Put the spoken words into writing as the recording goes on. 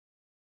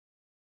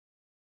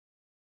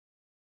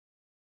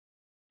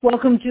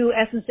Welcome to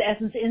Essence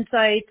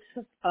Insights,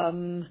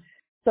 some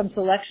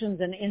selections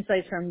and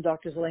insights from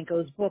Dr.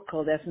 Zelenko's book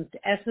called Essence to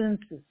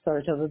Essence,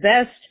 Saratoga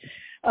Best.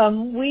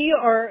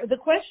 The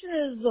question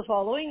is the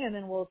following, and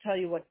then we'll tell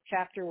you what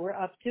chapter we're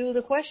up to.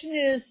 The question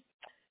is,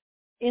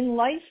 in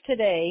life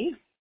today,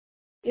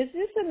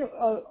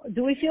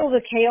 do we feel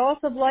the chaos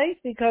of life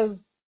because,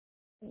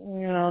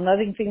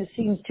 nothing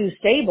seems too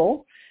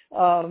stable,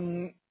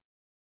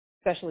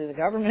 especially the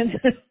government.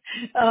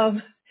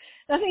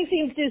 Nothing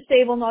seems too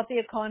stable, not the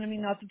economy,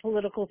 not the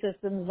political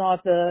systems,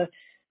 not the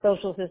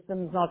social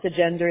systems, not the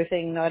gender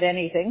thing, not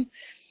anything.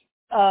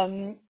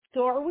 So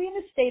are we in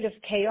a state of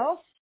chaos,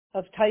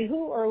 of taihu,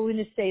 or are we in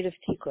a state of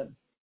tikkun?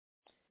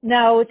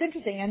 Now, it's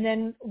interesting, and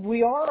then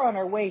we are on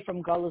our way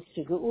from galus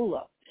to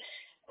geula.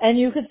 And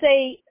you could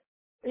say,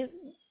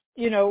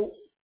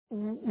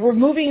 we're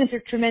moving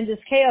into tremendous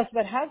chaos,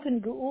 but how can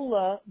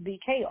geula be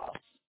chaos?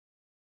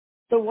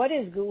 So what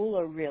is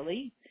geula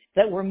really?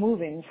 That we're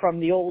moving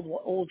from the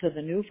old to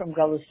the new, from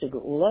galus to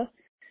geula.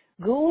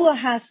 Geula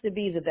has to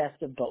be the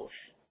best of both.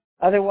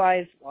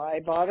 Otherwise, why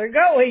bother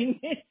going?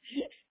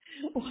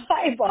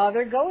 Why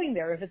bother going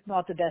there if it's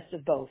not the best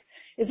of both?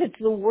 If it's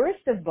the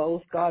worst of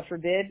both, God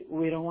forbid,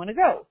 we don't want to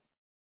go.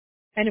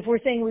 And if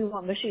we're saying we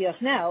want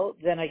Mashiach now,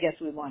 then I guess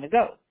we want to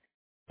go.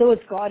 So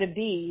it's got to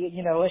be,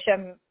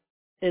 Hashem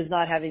is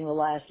not having the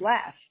last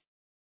laugh.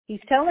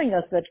 He's telling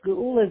us that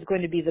geula is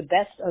going to be the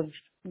best of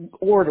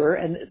order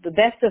and the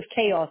best of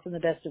chaos and the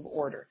best of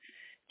order.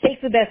 Take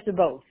the best of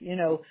both.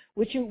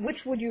 Which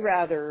would you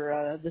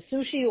rather, the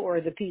sushi or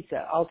the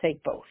pizza? I'll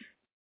take both.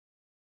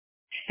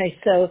 Okay,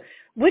 so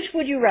which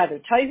would you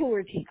rather, taihu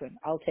or tikkun?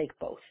 I'll take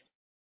both.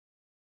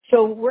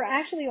 So we're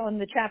actually on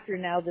the chapter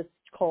now that's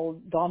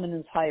called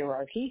Dominance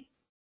Hierarchy,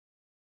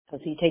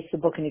 because he takes the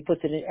book and he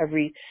puts it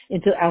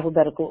into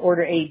alphabetical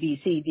order, A, B,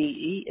 C, D,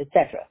 E,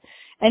 etc.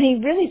 And he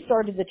really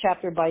started the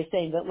chapter by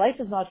saying that life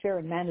is not fair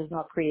and man is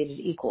not created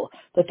equal,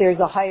 but there's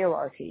a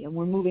hierarchy and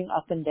we're moving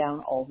up and down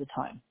all the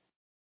time.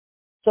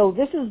 So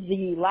this is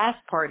the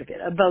last part of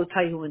it about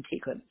taihu and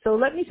tikkun. So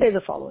let me say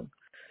the following.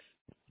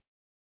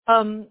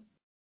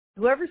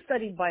 Whoever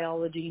studied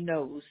biology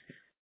knows,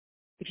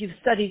 if you've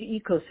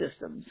studied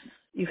ecosystems,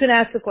 you can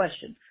ask the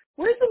question,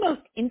 where's the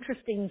most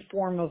interesting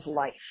form of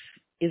life?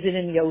 Is it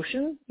in the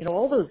ocean?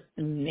 All those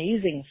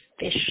amazing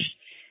fish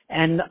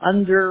and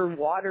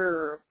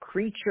underwater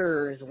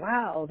creatures.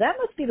 Wow, that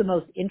must be the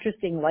most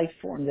interesting life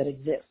form that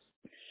exists.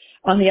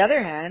 On the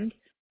other hand,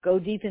 go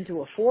deep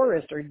into a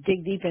forest or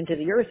dig deep into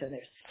the earth and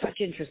there's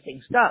such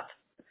interesting stuff.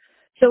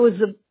 So is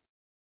the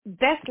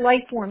best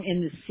life form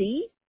in the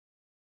sea,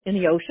 in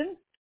the ocean,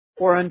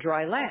 or on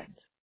dry land?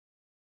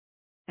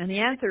 And the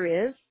answer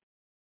is,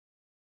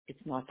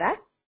 it's not that,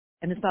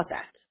 and it's not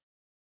that.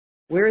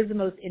 Where is the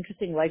most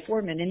interesting life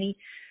form? And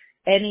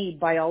any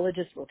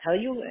biologist will tell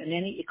you, and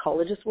any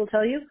ecologist will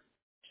tell you,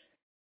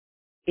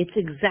 it's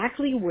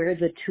exactly where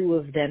the two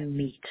of them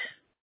meet.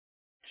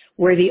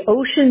 Where the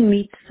ocean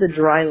meets the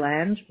dry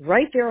land,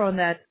 right there on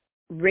that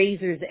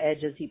razor's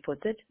edge, as he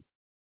puts it,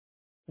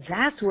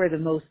 that's where the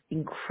most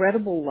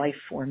incredible life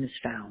form is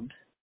found.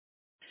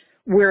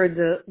 Where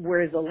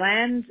the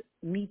land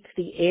meets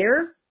the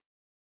air,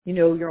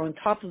 you're on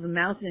top of the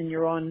mountain and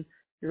you're on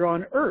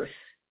earth.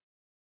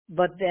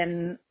 But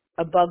then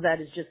above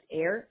that is just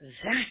air.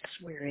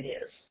 That's where it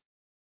is.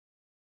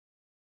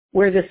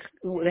 Where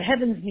the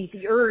heavens meet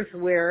the earth,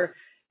 where,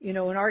 in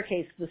our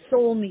case, the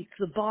soul meets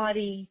the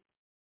body,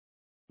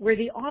 where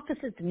the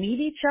opposites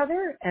meet each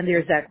other, and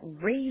there's that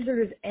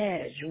razor's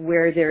edge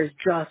where there's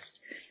just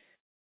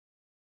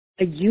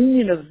a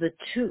union of the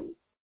two.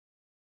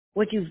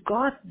 What you've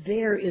got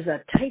there is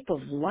a type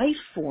of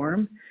life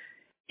form.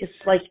 It's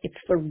like it's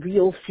the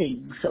real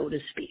thing, so to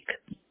speak.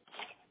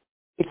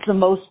 It's the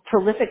most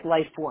prolific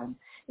life form.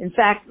 In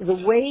fact, the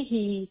way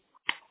he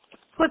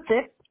puts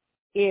it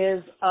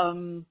is,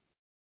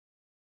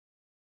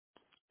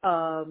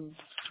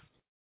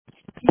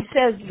 he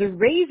says, the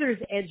razor's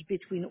edge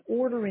between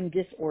order and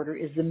disorder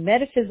is the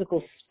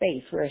metaphysical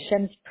space where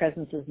Hashem's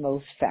presence is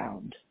most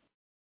found.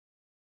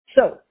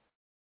 So,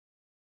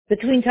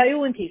 between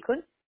taihu and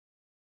tikkun,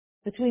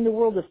 between the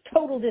world of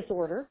total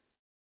disorder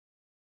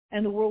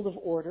and the world of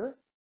order,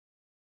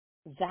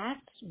 that's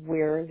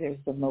where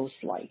there's the most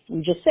life.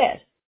 We just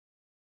said,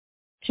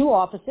 two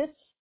opposites,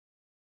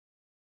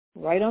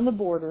 right on the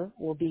border,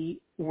 will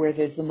be where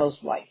there's the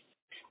most life.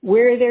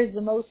 Where there's the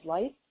most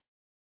life,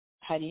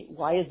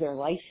 why is there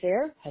life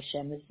there?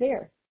 Hashem is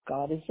there.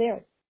 God is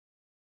there.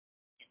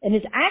 And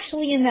it's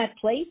actually in that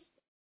place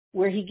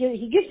where he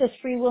gives us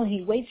free will and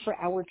he waits for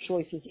our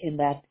choices in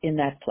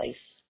that place.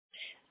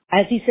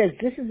 As he says,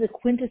 this is the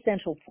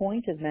quintessential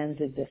point of man's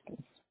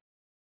existence.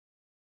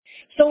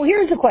 So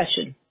here's the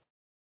question.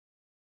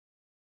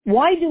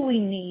 Why do we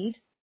need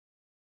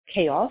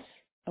chaos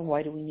and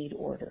why do we need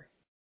order?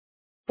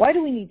 Why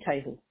do we need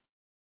taihu?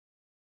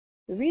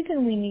 The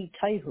reason we need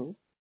taihu,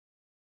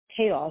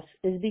 chaos,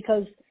 is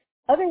because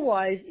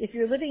otherwise, if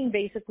you're living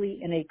basically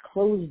in a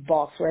closed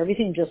box where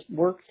everything just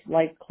works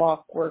like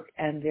clockwork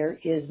and there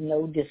is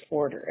no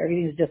disorder,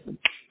 everything's just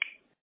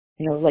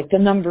Like the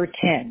number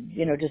 10,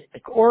 just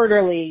like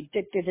orderly,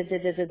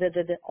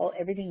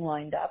 everything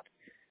lined up.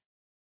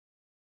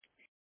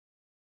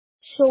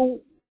 So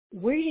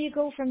where do you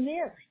go from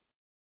there?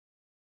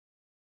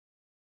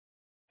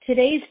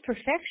 Today's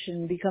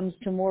perfection becomes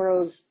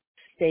tomorrow's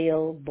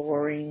stale,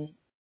 boring,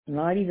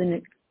 not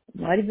even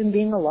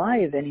being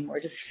alive anymore,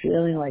 just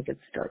feeling like it's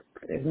dark.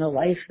 There's no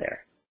life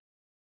there.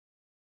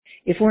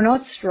 If we're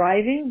not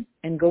striving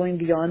and going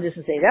beyond this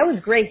and say, that was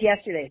great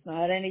yesterday,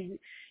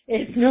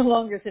 it's no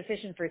longer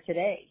sufficient for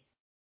today.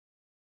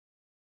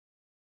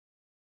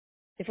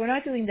 If we're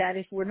not doing that,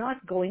 if we're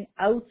not going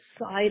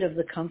outside of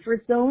the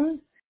comfort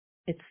zone,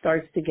 it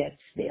starts to get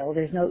stale.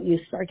 You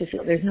start to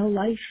feel there's no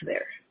life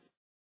there.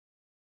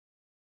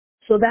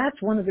 So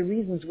that's one of the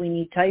reasons we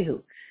need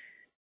Taihu.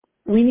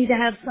 We need to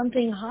have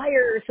something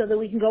higher so that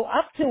we can go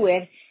up to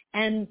it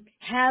and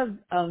have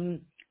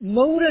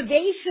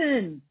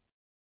motivation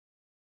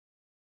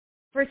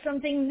for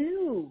something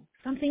new,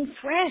 something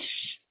fresh.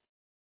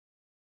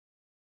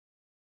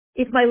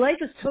 If my life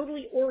is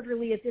totally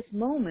orderly at this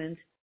moment,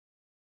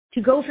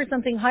 to go for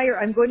something higher,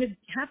 I'm going to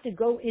have to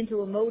go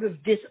into a mode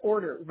of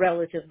disorder,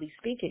 relatively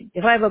speaking.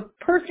 If I have a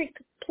perfect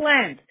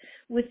plant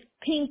with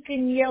pink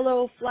and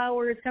yellow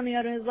flowers coming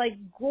out and it's like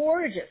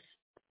gorgeous,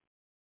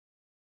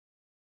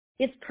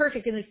 it's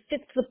perfect and it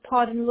fits the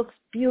pot and looks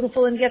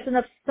beautiful and gets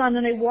enough sun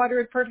and I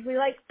water it perfectly,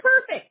 like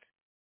perfect.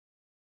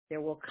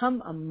 There will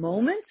come a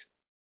moment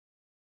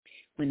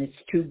when it's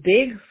too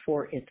big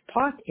for its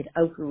pot. It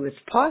outgrew its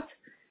pot.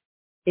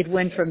 It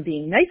went from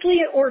being nicely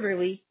and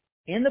orderly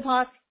in the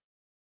pot,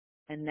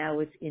 and now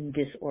it's in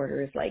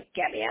disorder. It's like,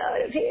 get me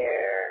out of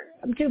here.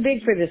 I'm too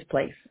big for this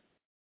place.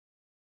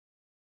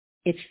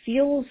 It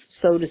feels,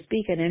 so to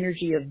speak, an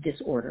energy of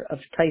disorder, of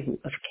taihu,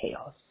 of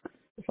chaos.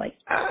 It's like,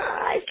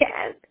 I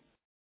can't.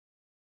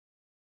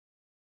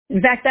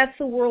 In fact, that's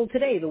the world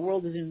today. The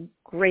world is in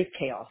great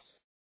chaos.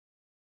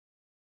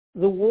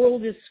 The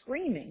world is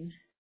screaming.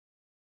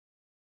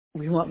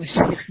 We want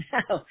machines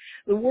now.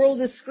 The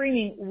world is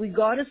screaming, we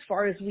got as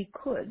far as we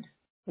could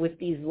with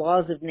these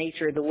laws of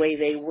nature the way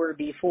they were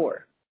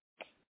before.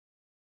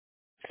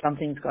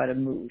 Something's got to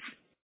move.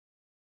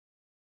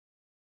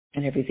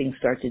 And everything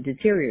starts to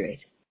deteriorate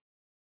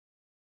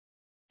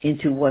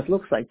into what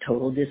looks like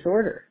total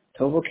disorder,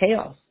 total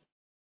chaos.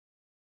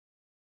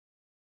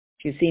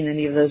 If you've seen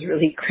any of those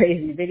really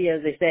crazy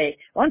videos, they say,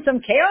 want some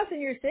chaos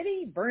in your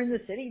city? Burn the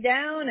city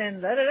down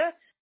and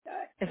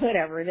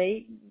whatever.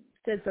 They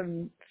said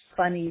some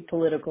funny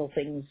political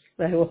things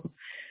that I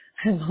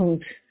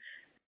won't,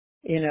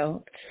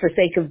 for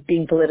sake of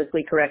being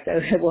politically correct,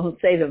 I won't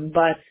say them,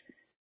 but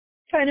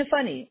kind of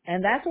funny.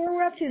 And that's what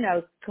we're up to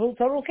now.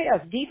 Total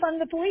chaos. Defund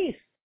the police.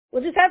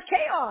 We'll just have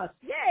chaos.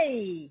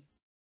 Yay!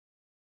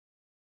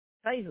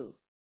 Taihu.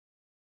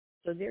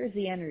 So there's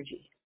the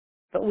energy.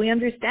 But we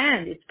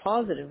understand it's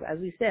positive, as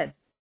we said.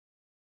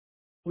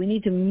 We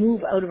need to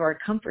move out of our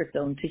comfort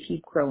zone to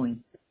keep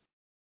growing.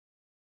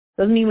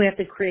 Doesn't mean we have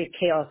to create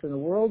chaos in the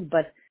world,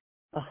 but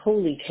a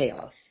holy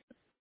chaos.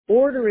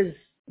 Order is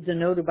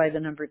denoted by the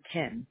number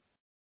 10.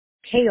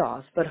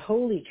 Chaos, but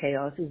holy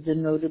chaos, is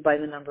denoted by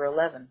the number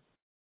 11.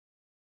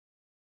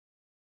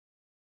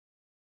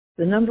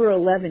 The number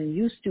 11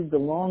 used to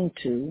belong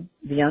to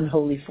the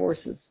unholy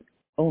forces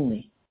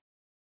only.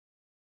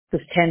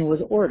 Because 10 was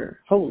order,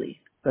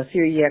 holy.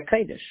 Basir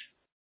Yakaidish.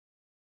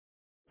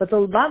 But the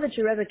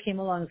Lubavitcher Rebbe came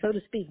along, so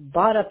to speak,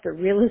 bought up the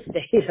real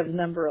estate of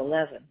number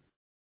 11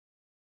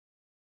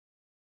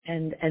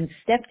 and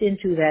stepped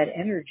into that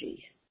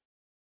energy.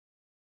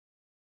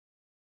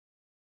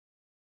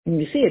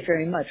 And you see it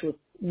very much with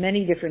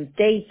many different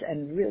dates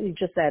and really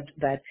just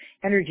that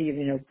energy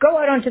of, go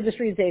out onto the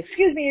street and say,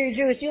 excuse me,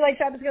 you're Jewish, do you like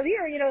Shabbos? Go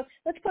here,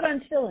 let's put on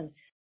tefillin.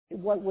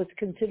 What was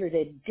considered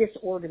a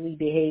disorderly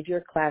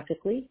behavior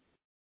classically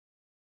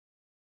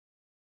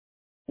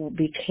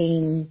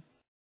became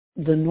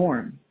the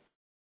norm.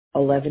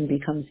 11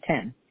 becomes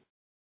 10.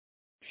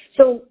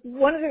 So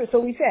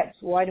we said,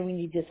 why do we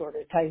need disorder?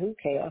 Taihu,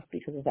 chaos,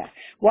 because of that.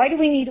 Why do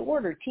we need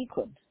order?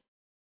 Tikkun.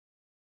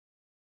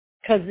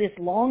 Because this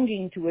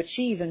longing to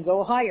achieve and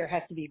go higher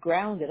has to be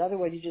grounded.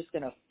 Otherwise, you're just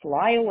going to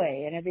fly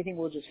away, and everything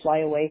will just fly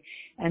away,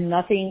 and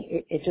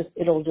nothing.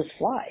 It'll just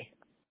fly.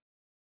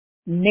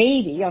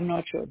 Maybe, I'm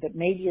not sure, but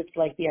maybe it's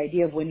like the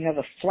idea of when you have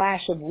a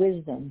flash of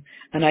wisdom,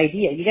 an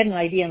idea. You get an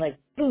idea and like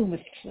boom, it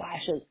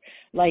flashes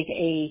like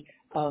a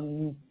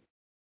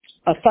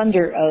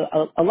thunder,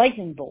 a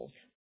lightning bolt.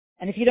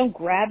 And if you don't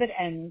grab it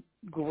and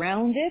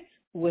ground it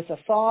with a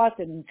thought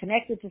and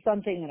connect it to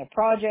something and a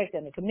project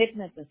and a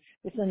commitment and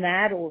this and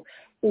that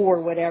or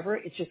whatever,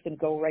 it's just going to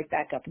go right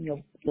back up and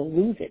you'll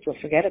lose it. You'll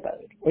forget about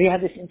it. Or you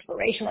have this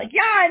inspiration like,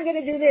 yeah, I'm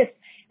going to do this.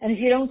 And if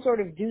you don't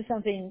sort of do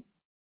something,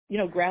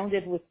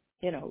 grounded with,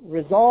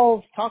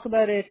 resolve, talk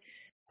about it,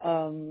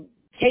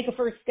 take a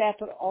first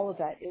step, all of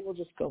that, it will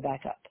just go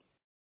back up.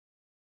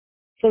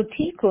 So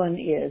tikkun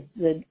is,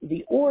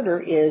 the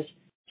order is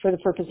for the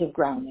purpose of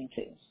grounding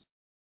things.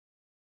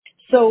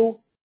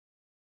 So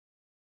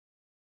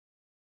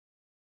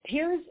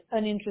here's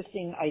an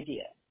interesting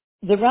idea.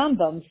 the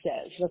Rambam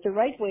says that the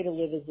right way to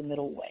live is the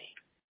middle way.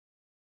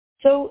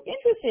 So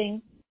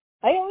interesting.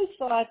 I always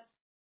thought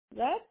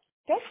that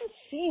doesn't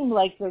seem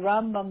like the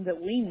Rambam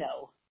that we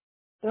know.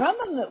 The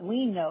Rambam that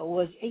we know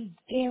was a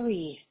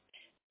very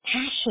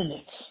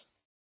passionate,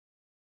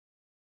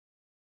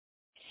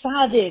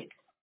 tzaddik,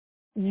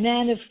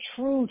 man of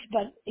truth,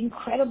 but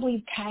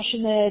incredibly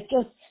passionate,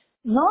 just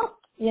not,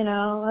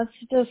 let's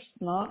just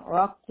not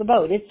rock the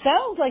boat. It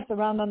sounds like the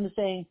Rambam is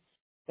saying,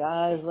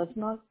 guys, let's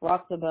not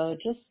rock the boat.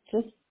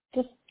 Just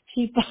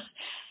keep,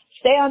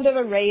 stay under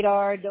the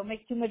radar. Don't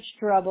make too much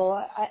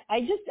trouble.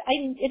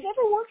 It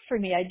never worked for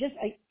me.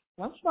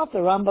 That's not the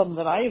Rambam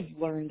that I've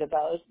learned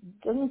about.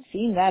 It doesn't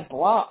seem that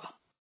blah.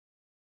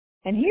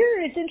 And here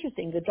it's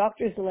interesting. The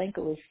Dr.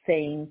 Zelenko is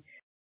saying,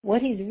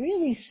 what he's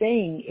really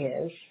saying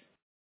is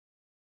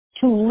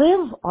to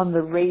live on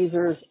the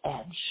razor's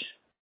edge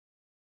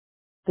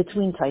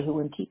between Taihu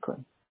and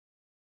Tikkun.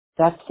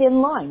 That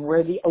thin line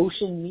where the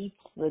ocean meets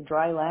the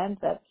dry land,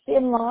 that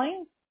thin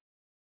line,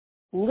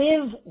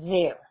 live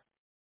there.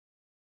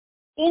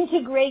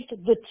 Integrate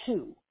the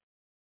two.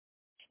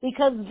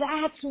 Because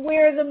that's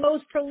where the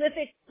most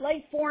prolific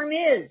life form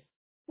is.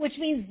 Which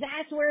means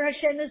that's where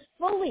Hashem is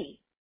fully.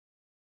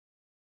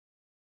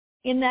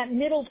 In that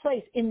middle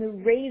place, in the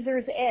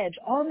razor's edge,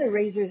 on the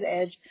razor's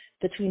edge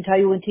between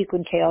Taihu and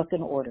Tikkun, chaos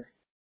and order.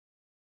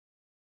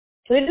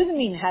 So it doesn't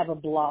mean have a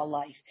blah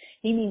life.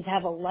 He means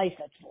have a life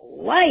that's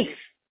life,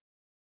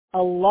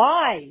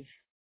 alive,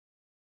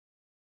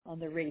 on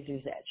the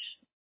razor's edge.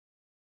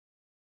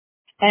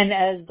 And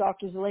as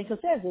Dr. Zelenko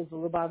says, as the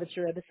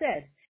Lubavitcher Rebbe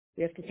said,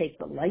 we have to take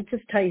the lights of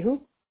Taihu,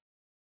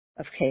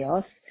 of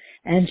chaos,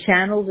 and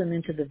channel them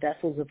into the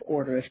vessels of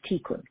order, of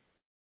Tikkun.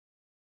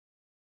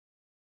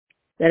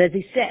 That, as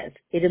he says,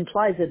 it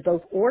implies that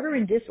both order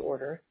and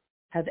disorder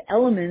have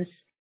elements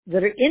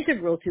that are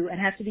integral to and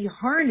have to be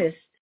harnessed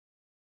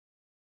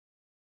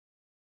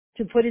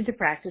to put into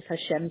practice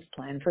Hashem's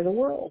plan for the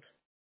world.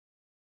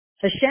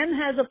 Hashem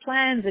has a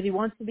plan that he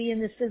wants to be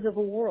in this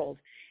physical world.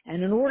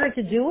 And in order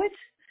to do it,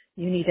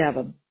 you need to have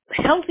a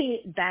healthy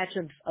batch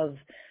of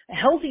a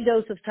healthy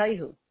dose of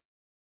Taihu,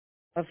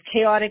 of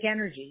chaotic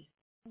energy.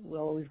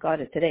 Well, we've got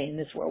it today in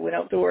this world, we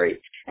don't have to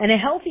worry. And a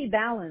healthy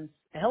balance,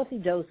 a healthy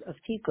dose of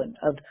Tikkun,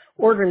 of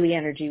orderly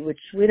energy, which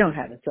we don't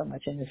have it so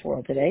much in this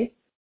world today.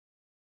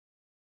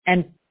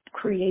 And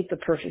create the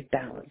perfect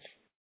balance.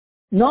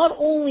 Not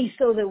only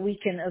so that we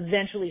can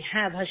eventually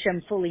have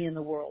Hashem fully in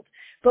the world,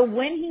 but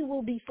when he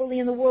will be fully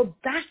in the world,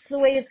 that's the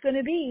way it's going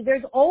to be.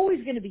 There's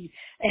always going to be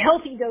a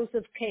healthy dose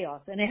of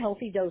chaos and a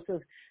healthy dose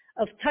of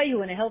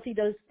Taihu and a healthy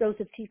dose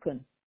of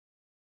Tikkun.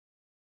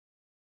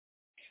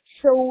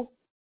 So,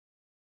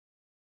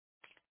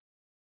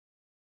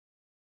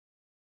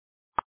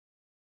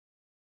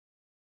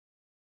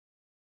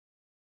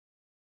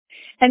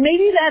 and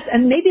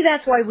maybe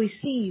that's why we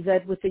see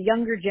that with the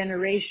younger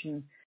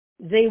generation,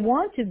 they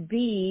want to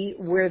be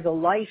where the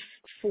life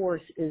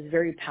force is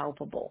very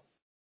palpable.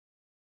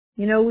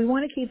 We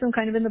want to keep them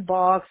kind of in the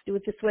box, do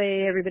it this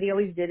way, everybody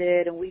always did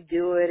it, and we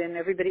do it, and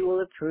everybody will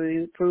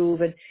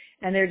approve,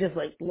 and they're just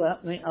like,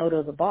 let me out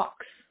of the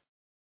box.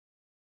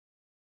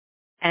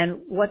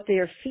 And what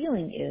they're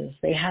feeling is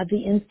they have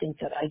the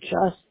instinct that I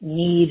just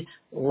need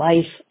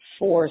life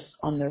force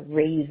on the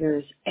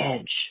razor's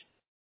edge.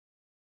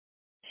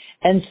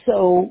 And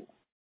so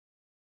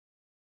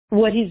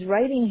what he's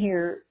writing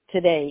here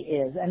today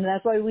is, and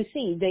that's why we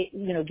see,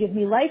 give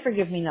me life or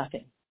give me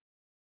nothing.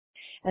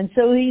 And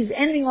so he's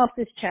ending off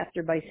this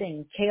chapter by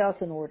saying chaos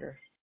and order.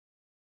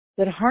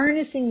 That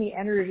harnessing the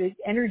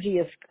energy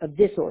of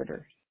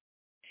disorder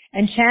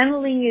and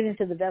channeling it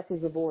into the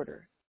vessels of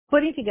order,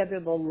 putting together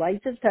the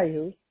lights of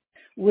Taihu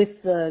with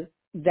the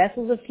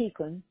vessels of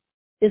Tikkun,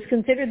 is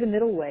considered the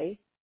middle way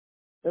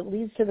that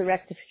leads to the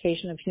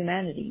rectification of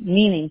humanity.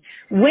 Meaning,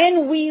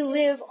 when we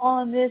live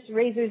on this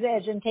razor's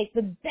edge and take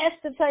the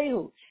best of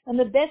Taihu and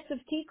the best of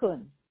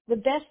Tikkun, the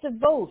best of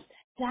both,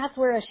 that's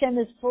where Hashem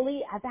is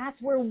fully, that's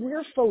where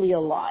we're fully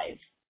alive.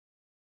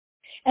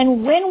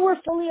 And when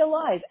we're fully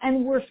alive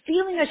and we're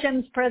feeling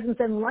Hashem's presence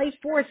and life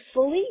force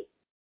fully,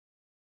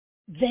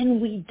 then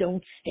we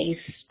don't stay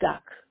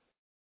stuck.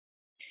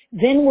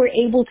 Then we're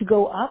able to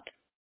go up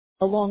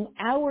along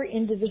our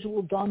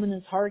individual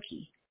dominance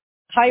hierarchy,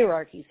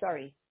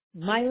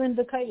 Mylin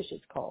B'Kaidish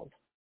it's called.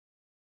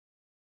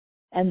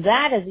 And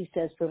that, as he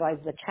says,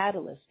 provides the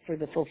catalyst for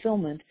the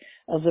fulfillment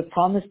of the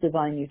promised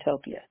divine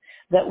utopia.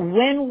 That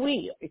when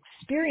we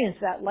experience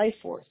that life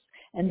force,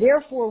 and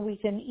therefore we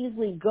can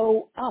easily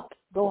go up,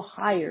 go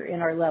higher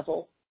in our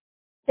level,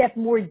 step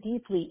more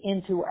deeply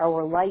into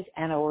our light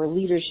and our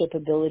leadership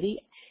ability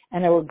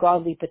and our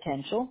godly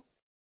potential,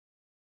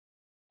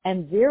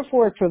 and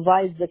therefore it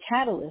provides the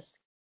catalyst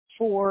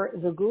for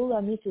the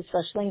Gula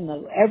Mitzvah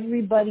Shlema,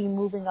 everybody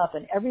moving up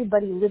and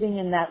everybody living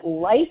in that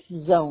life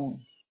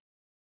zone.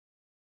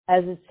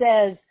 As it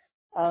says,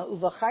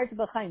 Uvacharta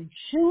b'chaim,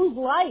 choose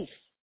life.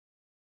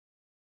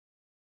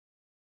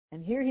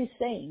 And here he's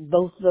saying,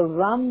 both the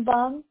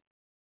Rambam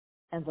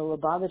and the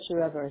Lubavitcher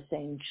Rebbe are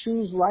saying,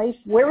 choose life.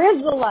 Where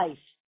is the life?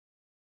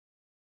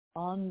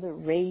 on the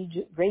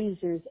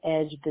razor's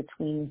edge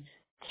between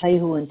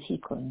Taihu and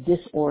Tikkun,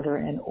 disorder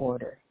and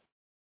order.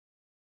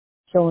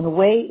 So in a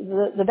way,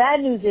 the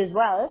bad news is,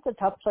 wow, that's a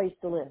tough place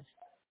to live.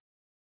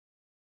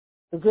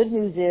 The good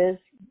news is,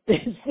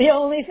 it's the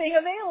only thing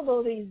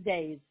available these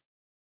days.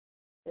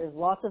 There's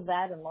lots of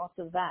that and lots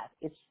of that.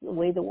 It's the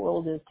way the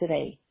world is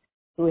today.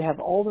 So we have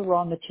all the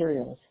raw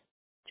materials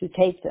to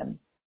take them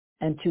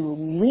and to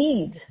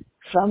lead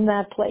from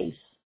that place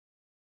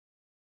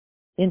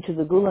into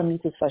the Gula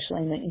Mitzvah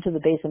Shlema, into the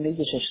base of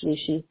Mikdash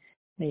Shlishi.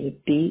 May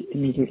it be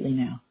immediately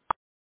now.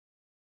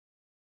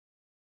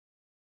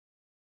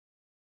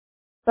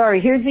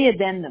 Sorry, here's the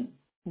addendum.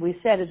 We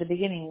said at the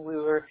beginning we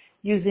were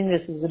using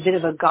this as a bit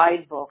of a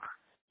guidebook.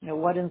 You know,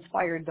 what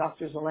inspired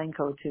Dr.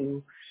 Zelenko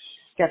to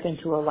step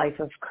into a life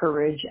of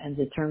courage and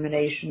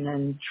determination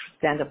and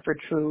stand up for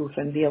truth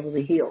and be able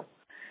to heal.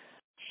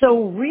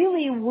 So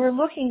really, we're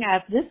looking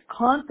at this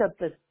concept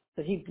that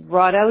he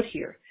brought out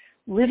here,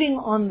 living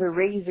on the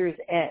razor's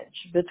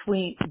edge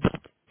between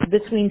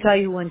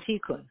Taihu and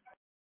Tikkun.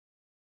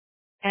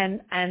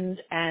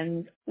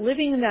 And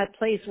living in that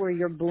place where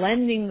you're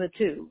blending the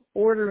two,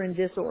 order and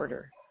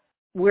disorder,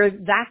 where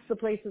that's the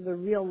place of the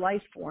real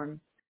life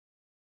form.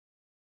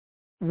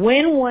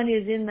 When one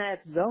is in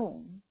that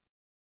zone,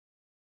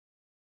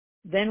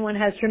 then one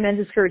has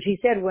tremendous courage. He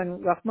said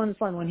when Rahman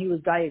Islam, when he was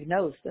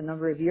diagnosed a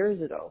number of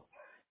years ago,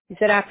 he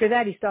said after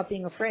that he stopped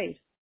being afraid.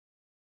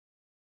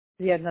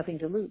 He had nothing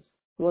to lose.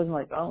 He wasn't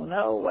like, oh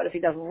no, what if he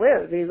doesn't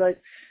live?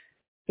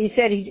 He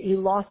said he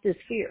lost his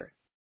fear.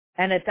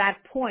 And at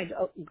that point,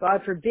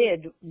 God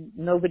forbid,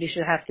 nobody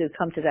should have to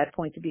come to that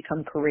point to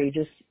become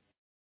courageous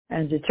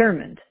and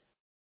determined.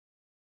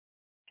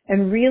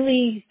 And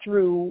really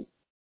through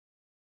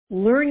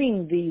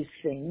learning these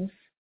things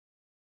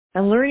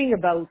and learning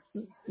about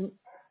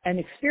and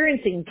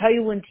experiencing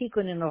Taihu and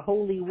Tikkun in a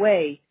holy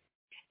way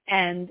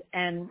and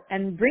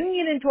bringing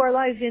it into our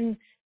lives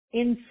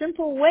in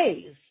simple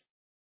ways.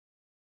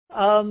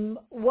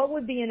 What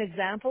would be an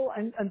example?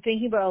 I'm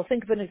thinking, but I'll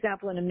think of an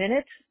example in a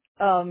minute.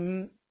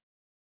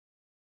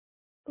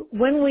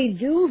 When we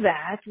do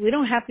that, we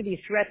don't have to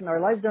be threatened. Our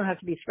lives don't have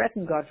to be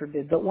threatened, God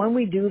forbid. But when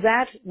we do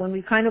that, when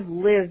we kind of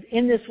live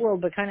in this world,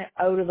 but kind of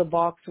out of the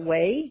box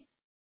way,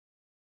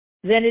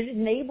 then it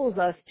enables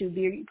us to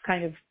be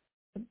kind of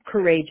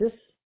courageous.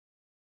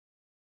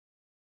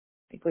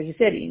 Like what you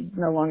said, he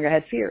no longer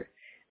had fear,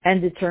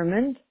 and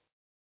determined,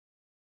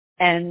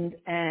 and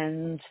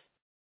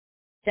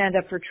stand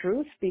up for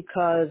truth,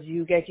 because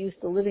you get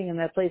used to living in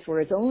that place where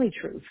it's only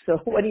truth. So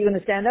what are you going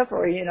to stand up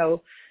for? You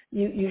know,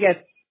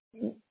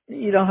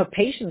 you don't have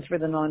patience for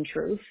the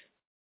non-truth.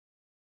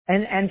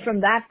 And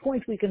from that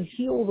point we can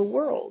heal the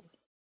world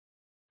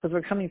because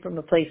we're coming from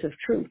a place of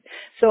truth.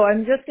 So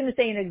I'm just going to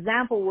say an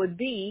example would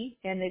be,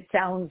 and it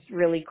sounds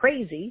really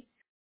crazy,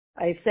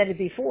 I've said it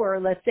before,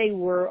 let's say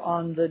we're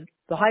on the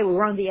highway,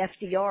 we're on the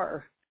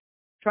FDR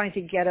trying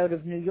to get out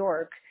of New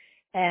York,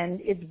 and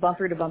it's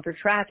bumper to bumper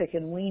traffic,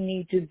 and we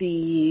need to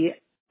be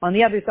on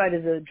the other side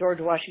of the George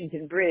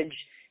Washington Bridge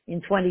in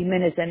 20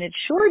 minutes, and it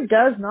sure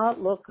does not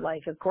look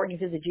like, according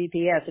to the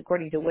GPS,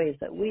 according to Waze,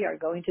 that we are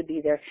going to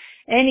be there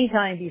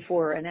anytime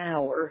before an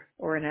hour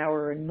or an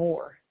hour and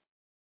more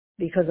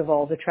because of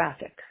all the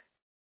traffic.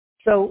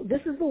 So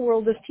this is the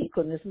world of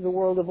Tikkun. This is the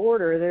world of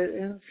order.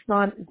 It's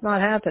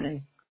not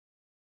happening.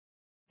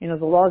 You know,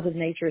 the laws of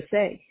nature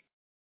say.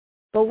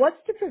 But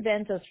what's to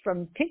prevent us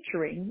from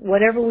picturing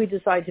whatever we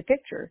decide to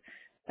picture?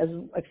 As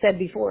I've said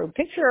before,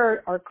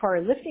 picture our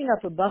car lifting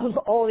up above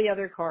all the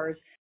other cars,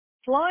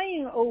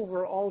 flying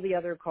over all the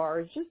other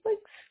cars, just like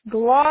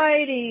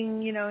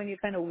gliding, you know, and you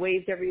kind of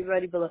wave to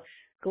everybody below,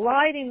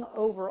 gliding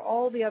over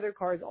all the other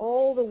cars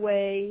all the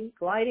way,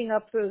 gliding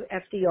up the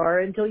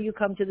FDR until you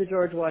come to the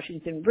George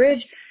Washington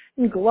Bridge,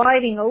 and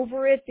gliding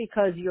over it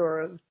because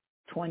you're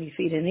 20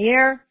 feet in the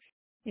air.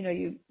 You know,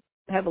 you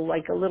have a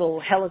little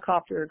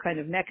helicopter kind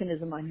of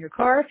mechanism on your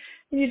car,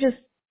 and you just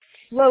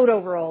float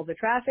over all the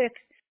traffic,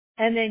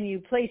 and then you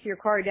place your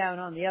car down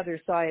on the other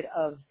side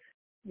of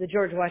the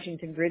George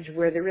Washington Bridge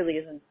where there really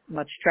isn't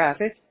much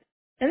traffic,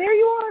 and there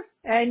you are,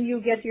 and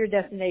you get to your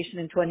destination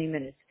in 20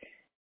 minutes.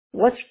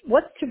 What's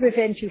to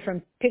prevent you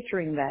from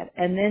picturing that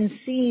and then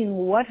seeing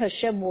what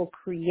Hashem will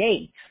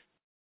create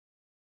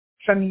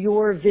from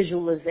your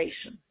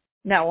visualization?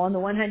 Now, on the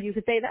one hand, you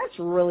could say that's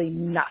really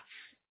nuts.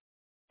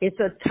 It's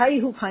a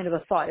Taihu kind of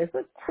a thought. It's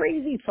a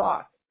crazy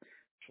thought.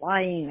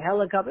 Flying,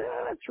 helicopter,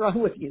 what's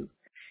wrong with you?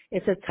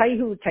 It's a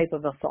Taihu type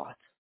of a thought.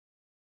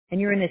 And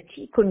you're in a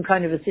Tikkun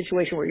kind of a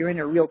situation where you're in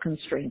a real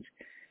constraint.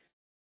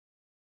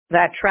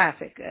 That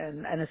traffic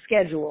and a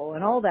schedule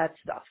and all that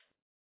stuff.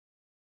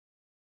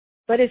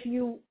 But if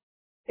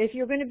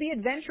you're going to be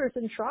adventurous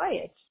and try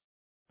it,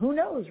 who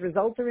knows?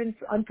 Results are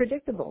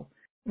unpredictable.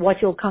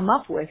 What you'll come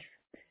up with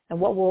and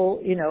what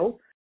will, you know,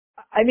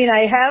 I mean,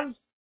 I have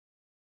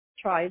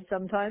tried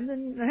sometimes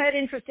and had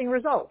interesting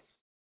results.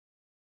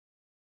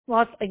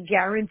 Not a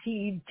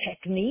guaranteed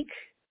technique,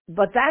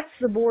 but that's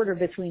the border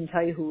between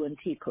Taihu and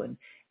Tikkun.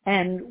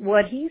 And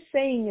what he's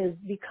saying is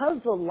because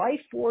the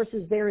life force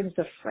is there and it's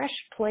a fresh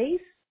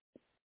place,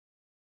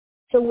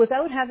 So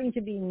without having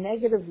to be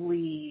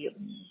negatively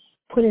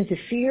put into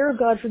fear,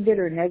 God forbid,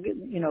 or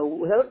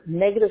without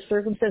negative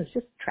circumstance,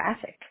 just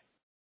traffic.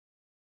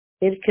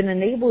 It can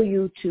enable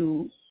you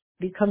to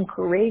become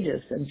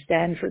courageous and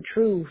stand for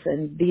truth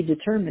and be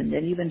determined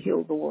and even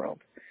heal the world.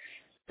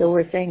 So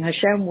we're saying,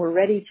 Hashem, we're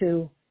ready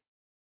to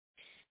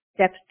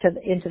step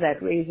into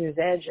that razor's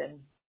edge, and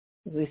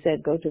as we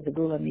said, go to the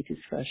Gula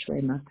Mitzvah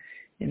Shlema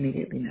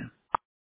immediately now.